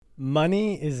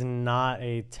Money is not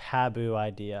a taboo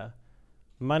idea.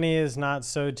 Money is not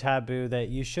so taboo that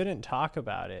you shouldn't talk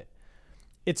about it.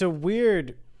 It's a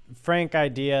weird, frank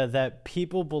idea that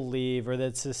people believe, or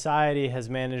that society has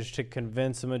managed to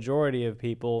convince a majority of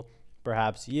people,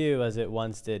 perhaps you as it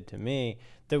once did to me,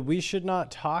 that we should not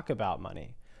talk about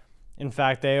money. In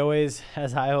fact, as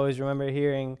I always remember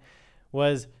hearing,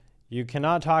 was you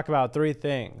cannot talk about three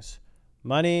things: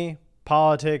 money,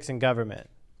 politics, and government.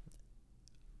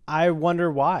 I wonder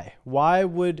why. Why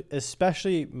would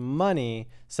especially money,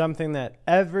 something that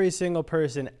every single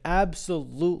person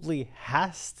absolutely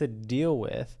has to deal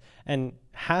with and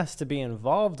has to be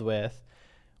involved with,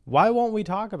 why won't we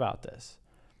talk about this?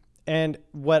 And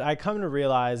what I come to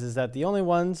realize is that the only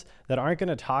ones that aren't going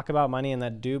to talk about money and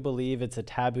that do believe it's a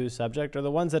taboo subject are the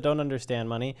ones that don't understand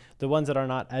money, the ones that are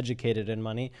not educated in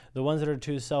money, the ones that are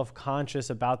too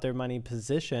self-conscious about their money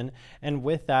position, and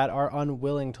with that are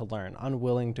unwilling to learn,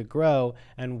 unwilling to grow,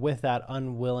 and with that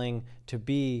unwilling to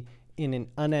be in an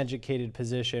uneducated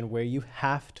position where you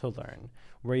have to learn,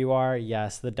 where you are,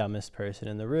 yes, the dumbest person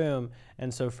in the room,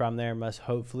 and so from there must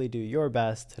hopefully do your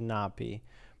best to not be.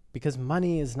 Because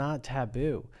money is not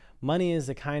taboo. Money is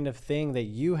the kind of thing that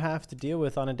you have to deal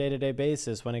with on a day-to-day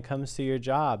basis when it comes to your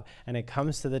job, and it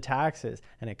comes to the taxes,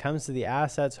 and it comes to the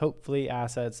assets, hopefully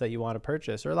assets that you want to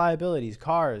purchase, or liabilities,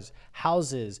 cars,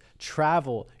 houses,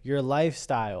 travel, your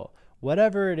lifestyle.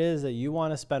 Whatever it is that you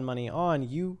want to spend money on,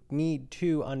 you need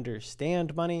to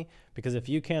understand money, because if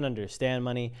you can't understand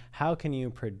money, how can you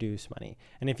produce money?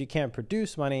 And if you can't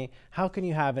produce money, how can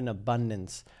you have an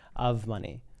abundance of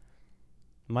money?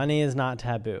 Money is not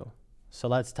taboo, so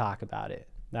let's talk about it.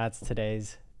 That's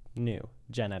today's new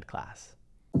Gen Ed class.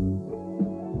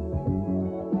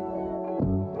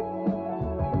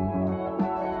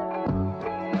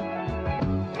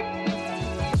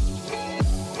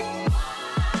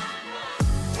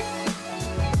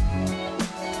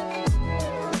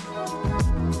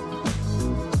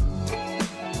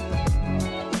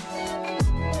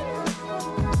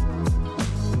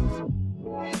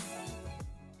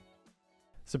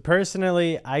 So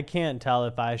personally, I can't tell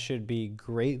if I should be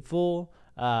grateful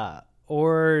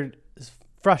or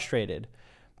frustrated,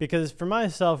 because for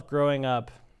myself growing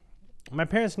up, my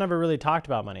parents never really talked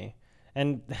about money.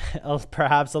 And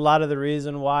perhaps a lot of the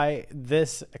reason why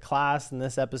this class and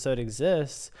this episode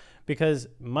exists, because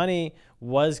money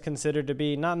was considered to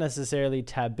be not necessarily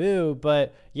taboo,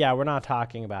 but yeah, we're not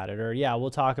talking about it, or yeah, we'll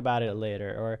talk about it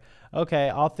later, or okay,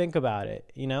 I'll think about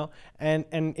it, and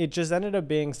it just ended up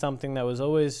being something that was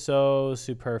always so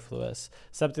superfluous,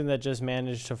 something that just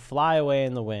managed to fly away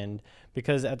in the wind,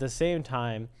 because at the same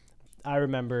time, I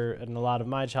remember in a lot of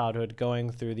my childhood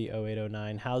going through the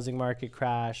 08-09 housing market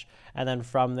crash, and then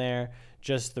from there,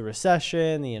 just the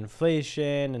recession, the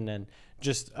inflation, and then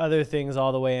just other things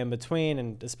all the way in between,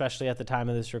 and especially at the time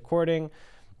of this recording,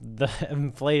 the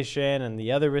inflation and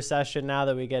the other recession now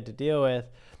that we get to deal with.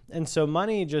 And so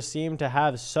money just seemed to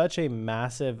have such a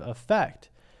massive effect.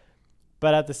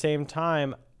 But at the same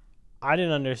time, I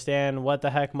didn't understand what the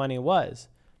heck money was.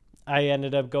 I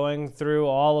ended up going through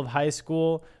all of high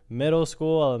school, middle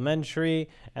school, elementary,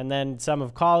 and then some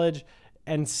of college.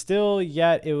 And still,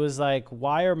 yet it was like,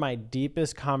 why are my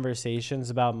deepest conversations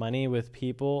about money with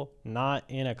people not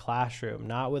in a classroom,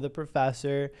 not with a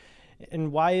professor?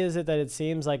 And why is it that it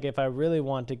seems like if I really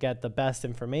want to get the best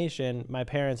information, my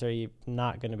parents are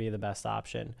not going to be the best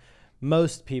option?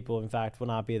 Most people, in fact, will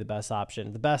not be the best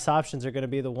option. The best options are going to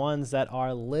be the ones that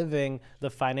are living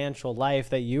the financial life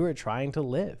that you are trying to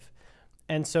live.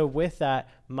 And so with that,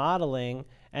 modeling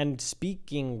and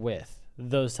speaking with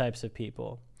those types of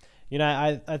people.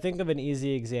 I think of an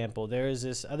easy example. There is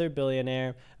this other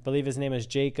billionaire, I believe his name is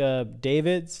Jacob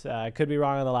Davids. I could be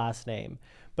wrong on the last name.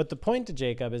 But the point to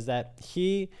Jacob is that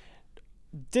he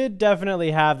did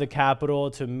definitely have the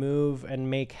capital to move and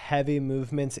make heavy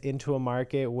movements into a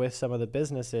market with some of the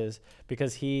businesses,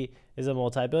 because he is a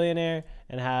multi-billionaire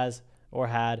and has or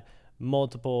had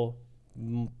multiple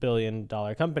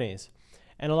billion-dollar companies.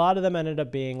 And a lot of them ended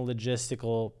up being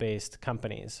logistical-based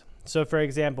companies. So for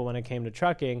example, when it came to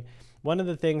trucking, one of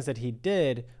the things that he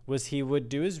did was he would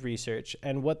do his research,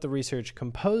 and what the research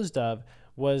composed of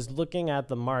was looking at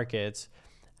the markets,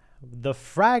 the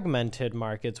fragmented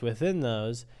markets within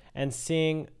those, and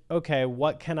seeing, okay,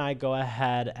 what can I go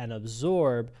ahead and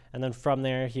absorb? And then from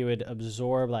there, he would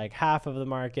absorb like half of the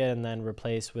market and then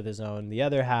replace with his own the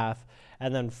other half.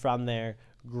 And then from there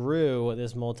grew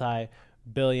this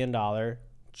multi-billion-dollar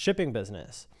shipping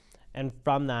business. And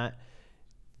from that,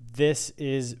 this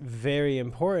is very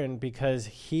important because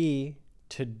he,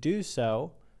 to do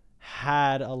so,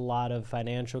 had a lot of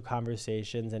financial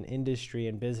conversations and industry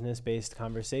and business-based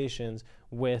conversations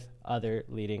with other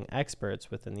leading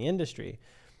experts within the industry.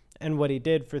 And what he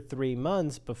did for 3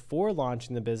 months before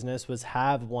launching the business was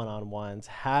have one-on-ones,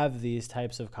 have these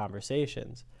types of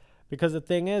conversations. Because the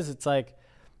thing is, it's like,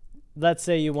 let's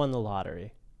say you won the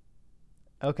lottery.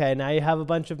 Okay, now you have a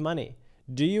bunch of money.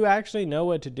 Do you actually know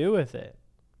what to do with it?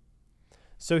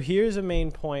 So here's a main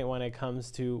point when it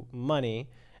comes to money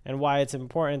and why it's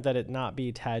important that it not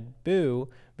be taboo,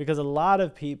 because a lot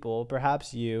of people,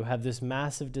 perhaps you, have this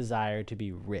massive desire to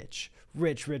be rich.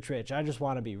 Rich. I just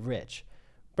want to be rich.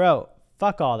 Bro,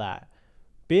 fuck all that.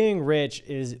 Being rich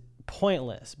is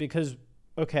pointless because,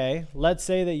 okay, let's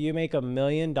say that you make $1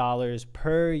 million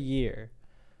per year,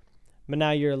 but now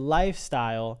your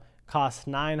lifestyle costs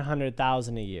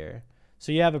 $900,000 a year.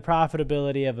 So you have a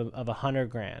profitability of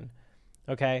 $100,000.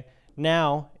 Okay.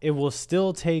 Now it will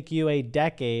still take you a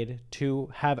decade to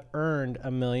have earned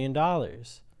 $1 million.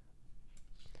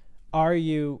 Are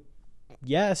you,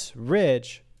 yes,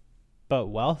 rich, but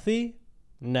wealthy?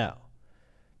 No.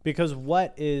 Because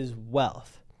what is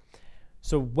wealth?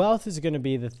 So wealth is going to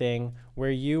be the thing where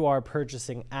you are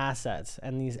purchasing assets,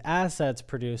 and these assets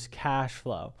produce cash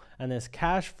flow. And this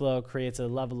cash flow creates a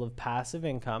level of passive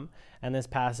income, and this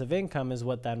passive income is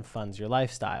what then funds your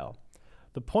lifestyle.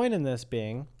 The point in this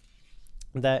being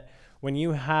that when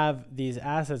you have these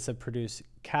assets that produce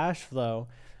cash flow,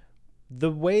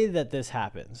 the way that this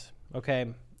happens,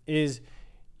 okay, is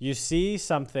you see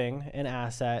something, an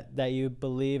asset that you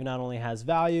believe not only has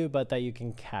value, but that you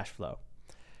can cash flow.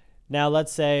 Now,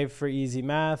 let's say for easy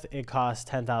math, it costs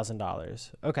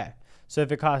 $10,000. Okay, so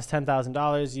if it costs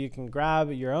 $10,000, you can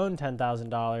grab your own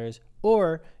 $10,000,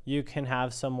 or you can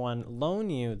have someone loan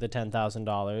you the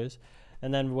 $10,000,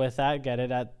 and then with that, get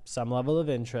it at some level of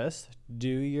interest. Do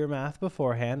your math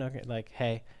beforehand. Okay, like,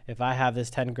 hey, if I have this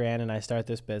 10 grand and I start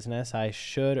this business, I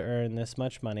should earn this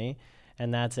much money,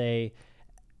 and that's a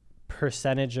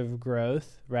percentage of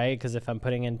growth, right? Because if I'm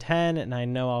putting in 10 and I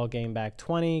know I'll gain back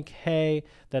 20K,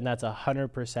 then that's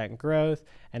 100% growth.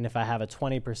 And if I have a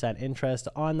 20% interest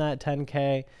on that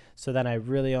 10K, so then I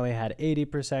really only had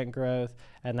 80% growth,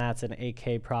 and that's an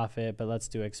 8K profit, but let's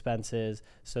do expenses.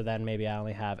 So then maybe I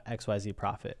only have XYZ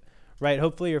profit, right?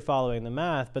 Hopefully you're following the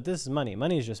math, but this is money.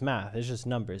 Money is just math. It's just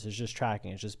numbers. It's just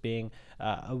tracking. It's just being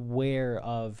aware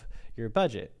of your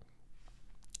budget.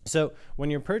 So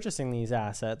when you're purchasing these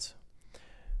assets,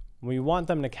 we want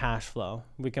them to cash flow.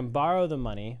 We can borrow the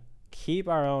money, keep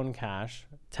our own cash,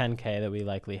 10K that we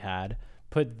likely had,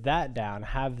 put that down,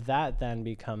 have that then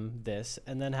become this,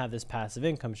 and then have this passive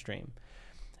income stream.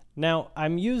 Now,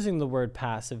 I'm using the word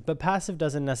passive, but passive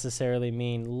doesn't necessarily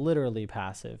mean literally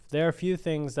passive. There are a few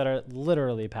things that are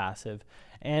literally passive,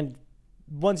 and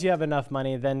once you have enough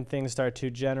money, then things start to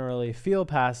generally feel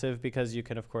passive because you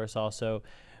can, of course, also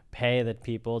pay the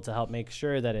people to help make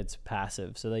sure that it's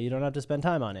passive so that you don't have to spend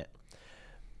time on it.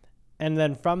 And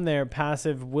then from there,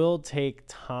 passive will take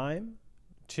time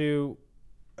to,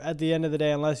 at the end of the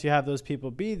day, unless you have those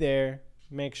people be there,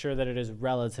 make sure that it is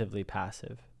relatively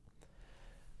passive.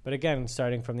 But again,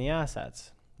 starting from the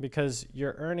assets, because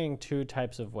you're earning two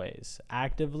types of ways,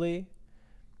 actively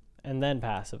and then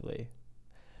passively.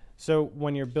 So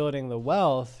when you're building the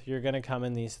wealth, you're going to come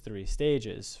in these three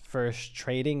stages. First,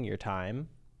 trading your time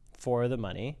for the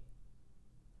money.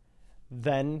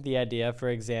 Then the idea, for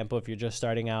example, if you're just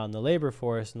starting out in the labor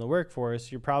force and the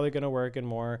workforce, you're probably going to work in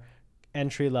more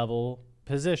entry-level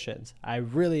positions. I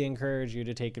really encourage you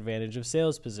to take advantage of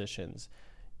sales positions.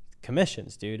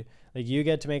 Commissions, dude. Like, you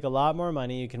get to make a lot more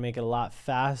money, you can make it a lot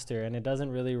faster, and it doesn't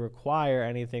really require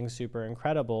anything super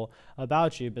incredible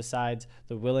about you besides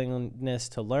the willingness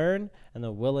to learn and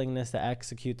the willingness to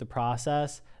execute the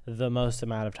process the most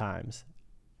amount of times.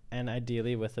 And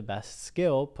ideally with the best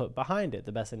skill put behind it,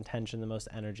 the best intention, the most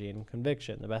energy and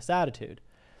conviction, the best attitude.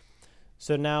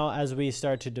 So now as we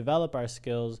start to develop our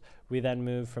skills, we then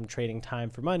move from trading time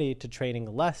for money to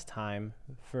trading less time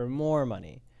for more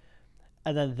money.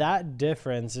 And then that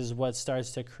difference is what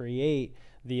starts to create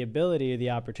the ability, the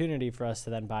opportunity for us to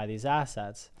then buy these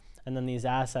assets. And then these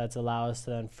assets allow us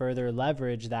to then further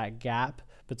leverage that gap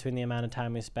between the amount of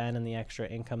time we spend and the extra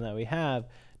income that we have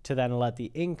to then let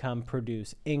the income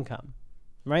produce income,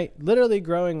 right? Literally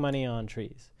growing money on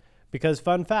trees. Because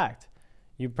fun fact,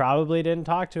 you probably didn't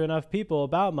talk to enough people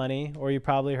about money, or you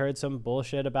probably heard some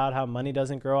bullshit about how money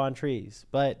doesn't grow on trees.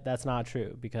 But that's not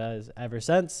true, because ever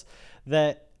since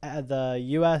that the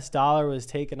US dollar was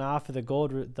taken off of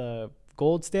the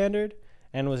gold standard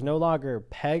and was no longer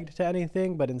pegged to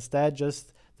anything, but instead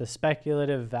just the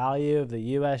speculative value of the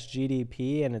US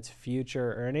GDP and its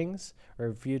future earnings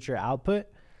or future output,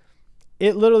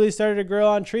 it literally started to grow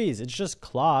on trees. It's just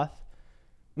cloth.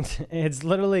 It's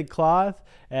literally cloth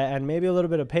and maybe a little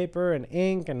bit of paper and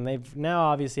ink, and they've now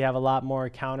obviously have a lot more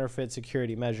counterfeit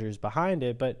security measures behind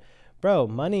it. But bro,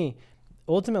 money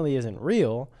ultimately isn't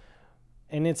real,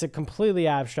 and it's a completely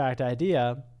abstract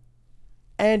idea,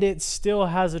 and it still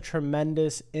has a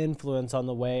tremendous influence on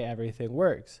the way everything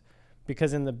works.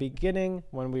 Because in the beginning,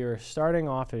 when we were starting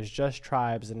off as just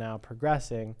tribes and now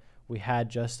progressing, we had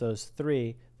just those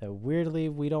three that weirdly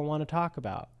we don't want to talk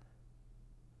about.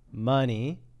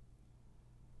 Money,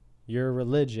 your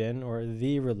religion or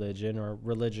the religion or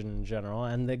religion in general,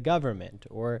 and the government,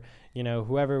 or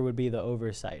whoever would be the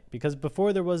oversight. Because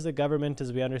before there was the government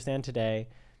as we understand today,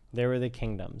 there were the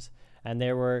kingdoms, and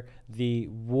there were the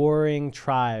warring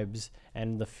tribes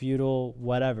and the feudal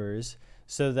whatevers,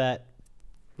 so that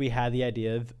we had the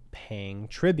idea of paying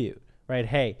tribute, right?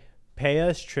 Hey, pay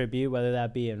us tribute, whether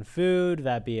that be in food,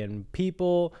 that be in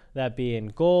people, that be in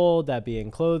gold, that be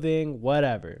in clothing,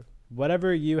 whatever.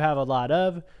 Whatever you have a lot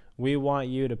of, we want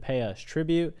you to pay us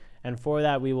tribute. And for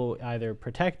that, we will either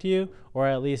protect you or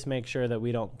at least make sure that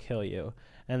we don't kill you.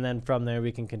 And then from there,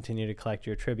 we can continue to collect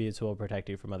your tribute, so we'll protect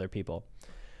you from other people.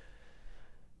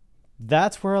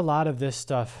 That's where a lot of this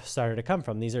stuff started to come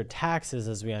from. These are taxes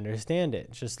as we understand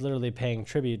it, just literally paying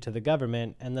tribute to the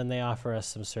government, and then they offer us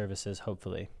some services,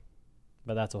 hopefully.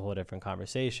 But that's a whole different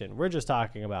conversation. We're just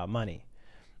talking about money.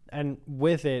 And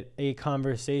with it, a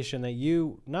conversation that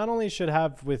you not only should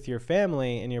have with your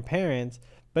family and your parents,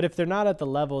 but if they're not at the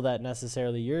level that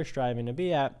necessarily you're striving to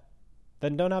be at,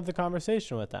 then don't have the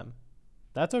conversation with them.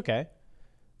 That's okay.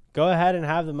 Go ahead and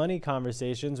have the money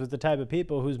conversations with the type of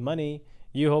people whose money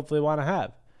you hopefully want to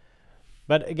have.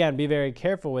 But again, be very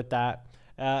careful with that.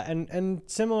 And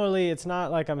similarly, it's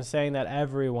not like I'm saying that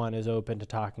everyone is open to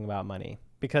talking about money,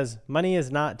 because money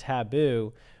is not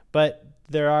taboo, but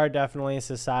there are definitely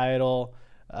societal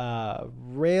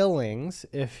railings,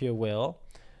 if you will,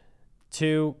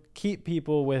 to keep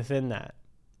people within that.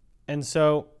 And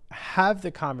so have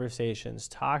the conversations,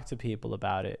 talk to people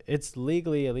about it. It's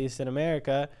legally, at least in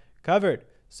America, covered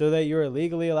so that you're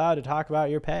legally allowed to talk about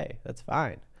your pay. That's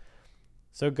fine.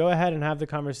 So go ahead and have the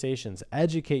conversations.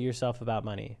 Educate yourself about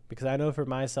money. Because I know for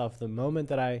myself, the moment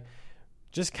that I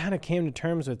just kind of came to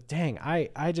terms with, dang, I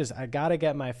got to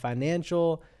get my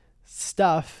financial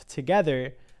stuff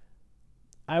together,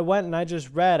 I went and I just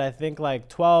read, I think like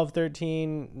 12,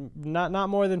 13, not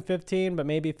more than 15, but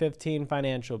maybe 15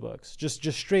 financial books, just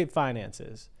straight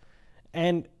finances.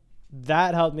 And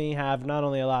that helped me have not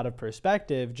only a lot of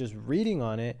perspective just reading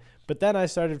on it, but then I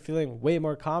started feeling way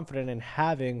more confident in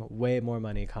having way more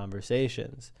money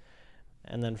conversations.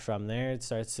 And then from there, it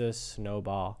starts to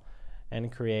snowball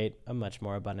and create a much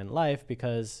more abundant life,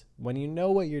 because when you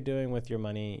know what you're doing with your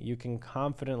money, you can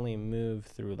confidently move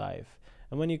through life.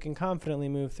 And when you can confidently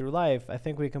move through life, I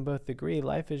think we can both agree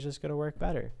life is just going to work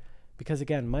better. Because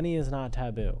again, money is not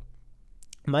taboo.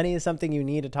 Money is something you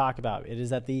need to talk about. It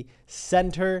is at the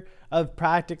center of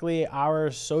practically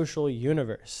our social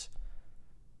universe.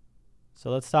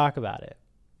 So let's talk about it.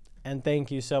 And thank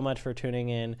you so much for tuning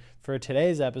in for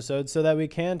today's episode so that we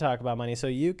can talk about money, so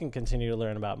you can continue to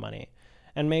learn about money.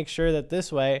 And make sure that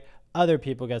this way other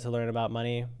people get to learn about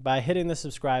money by hitting the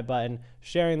subscribe button,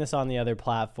 sharing this on the other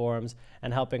platforms,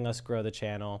 and helping us grow the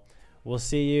channel. We'll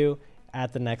see you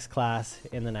at the next class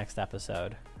in the next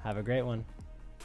episode. Have a great one.